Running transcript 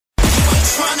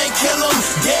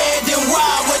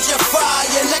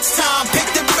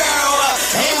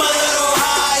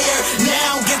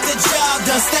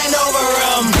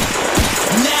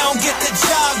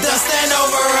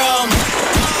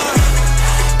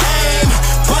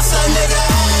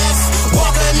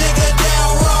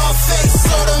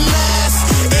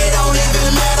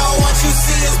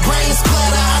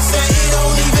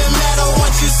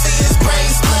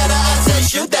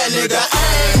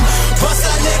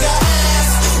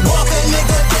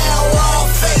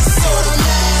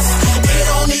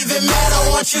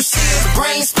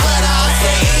brain splatter. I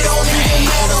say it don't even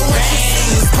matter what you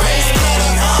see. It's brain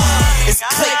splatter. It's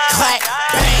click, clack,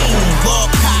 bang, little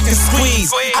cock and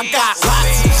squeeze. I got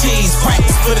lots of cheese,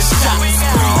 practice for the shot squeeze.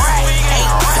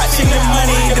 Ain't touching the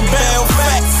money, the bell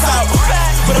fat out,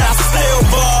 but I still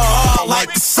ball hard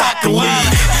like the soccer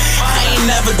league. I ain't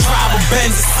never drive a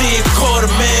Benz to see a $250,000,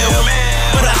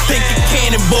 but I think a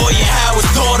cannon boy, yeah, how it's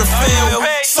taught to feel.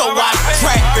 So I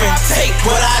trap and take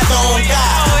what I don't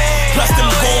got. Plus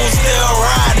them goons still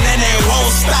riding and they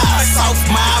won't stop. South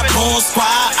my boom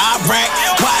squad, I rack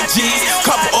YGs,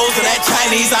 couple O's of that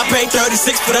Chinese. I pay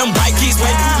 36 for them bike keys.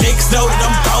 When you niggas know that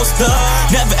I'm boasted,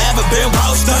 never ever been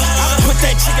roasted. Put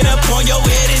that chicken up on your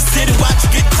head and sit and watch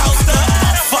you get toasted.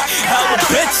 Fuck hella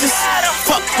bitches,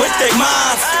 fuck with they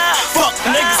moms, fuck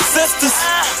niggas sisters,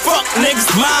 fuck niggas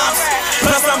moms.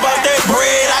 Plus I'm about that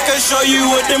bread, I can show you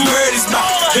what them birdies about.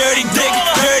 Dirty dick,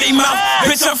 dirty mouth,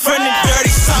 bitch I'm from the dirt.